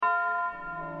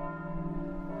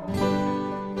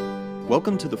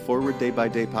Welcome to the Forward Day by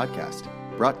Day podcast,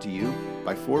 brought to you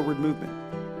by Forward Movement.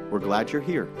 We're glad you're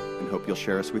here and hope you'll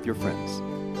share us with your friends.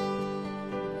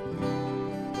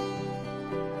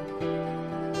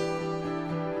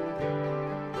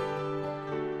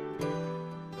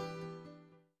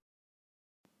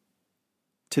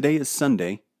 Today is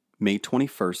Sunday, May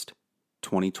 21st,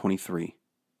 2023.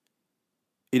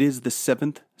 It is the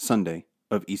seventh Sunday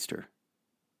of Easter.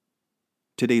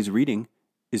 Today's reading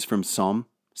is from Psalm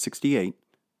 68,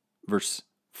 verse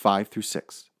 5 through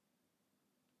 6.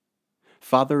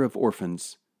 Father of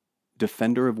orphans,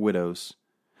 defender of widows,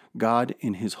 God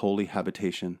in his holy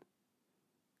habitation.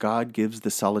 God gives the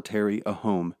solitary a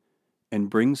home and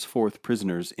brings forth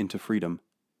prisoners into freedom.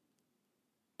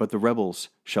 But the rebels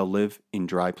shall live in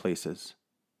dry places.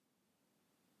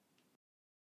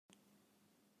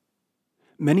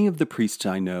 Many of the priests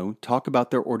I know talk about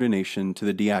their ordination to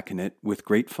the diaconate with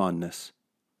great fondness.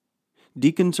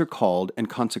 Deacons are called and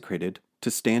consecrated to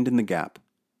stand in the gap,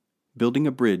 building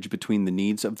a bridge between the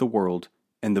needs of the world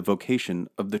and the vocation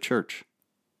of the church.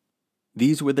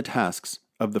 These were the tasks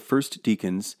of the first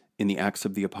deacons in the Acts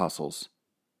of the Apostles,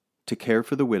 to care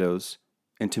for the widows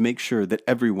and to make sure that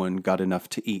everyone got enough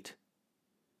to eat.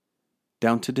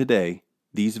 Down to today,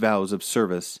 these vows of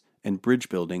service and bridge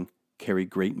building carry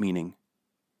great meaning.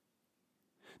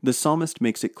 The psalmist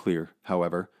makes it clear,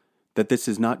 however, that this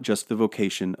is not just the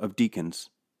vocation of deacons.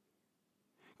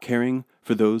 Caring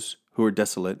for those who are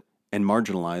desolate and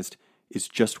marginalized is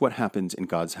just what happens in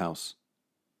God's house.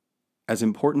 As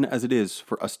important as it is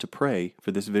for us to pray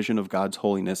for this vision of God's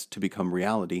holiness to become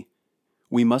reality,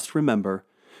 we must remember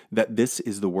that this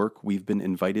is the work we've been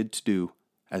invited to do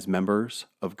as members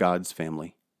of God's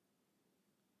family.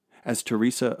 As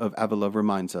Teresa of Avila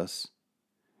reminds us,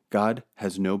 God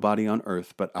has no body on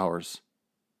earth but ours.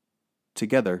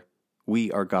 Together,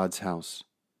 we are God's house,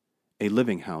 a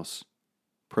living house,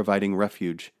 providing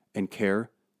refuge and care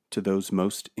to those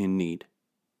most in need.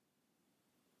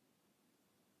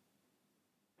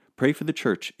 Pray for the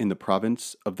church in the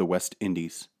province of the West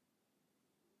Indies.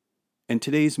 And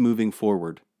today's moving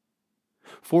forward.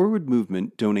 Forward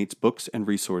Movement donates books and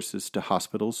resources to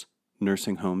hospitals,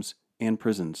 nursing homes, and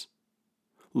prisons.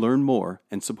 Learn more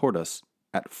and support us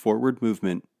at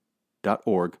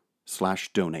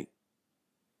forwardmovement.org/donate.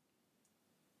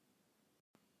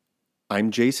 I'm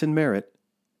Jason Merritt,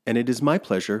 and it is my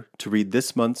pleasure to read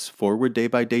this month's Forward Day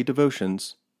by Day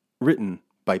devotions, written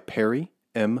by Perry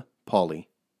M. Pauley.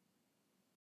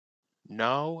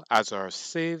 Now, as our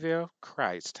Savior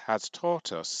Christ has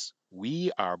taught us,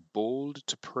 we are bold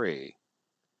to pray.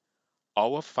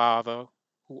 Our Father,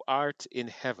 who art in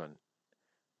heaven,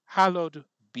 hallowed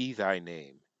be thy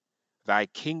name. Thy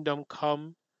kingdom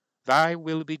come, thy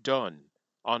will be done,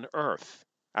 on earth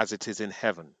as it is in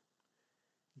heaven.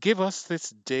 Give us this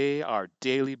day our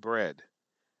daily bread,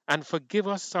 and forgive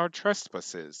us our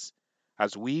trespasses,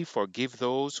 as we forgive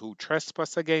those who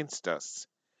trespass against us.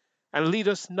 And lead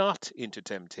us not into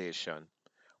temptation,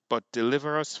 but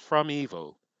deliver us from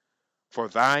evil. For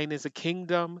thine is the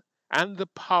kingdom, and the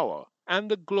power, and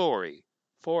the glory,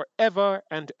 for ever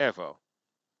and ever.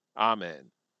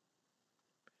 Amen.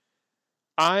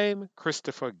 I'm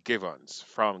Christopher Givens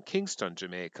from Kingston,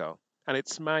 Jamaica, and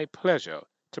it's my pleasure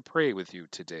to pray with you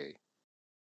today.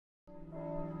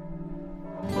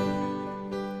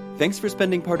 Thanks for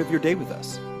spending part of your day with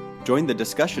us. Join the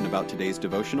discussion about today's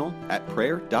devotional at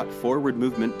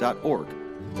prayer.forwardmovement.org,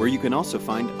 where you can also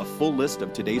find a full list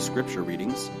of today's scripture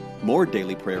readings, more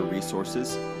daily prayer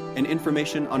resources, and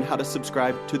information on how to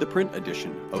subscribe to the print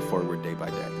edition of Forward Day by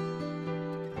Day.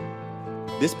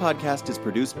 This podcast is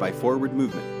produced by Forward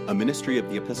Movement, a ministry of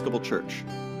the Episcopal Church.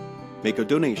 Make a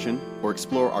donation or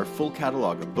explore our full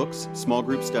catalog of books, small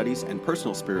group studies, and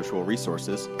personal spiritual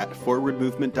resources at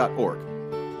forwardmovement.org.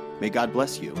 May God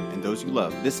bless you and those you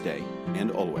love this day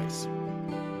and always.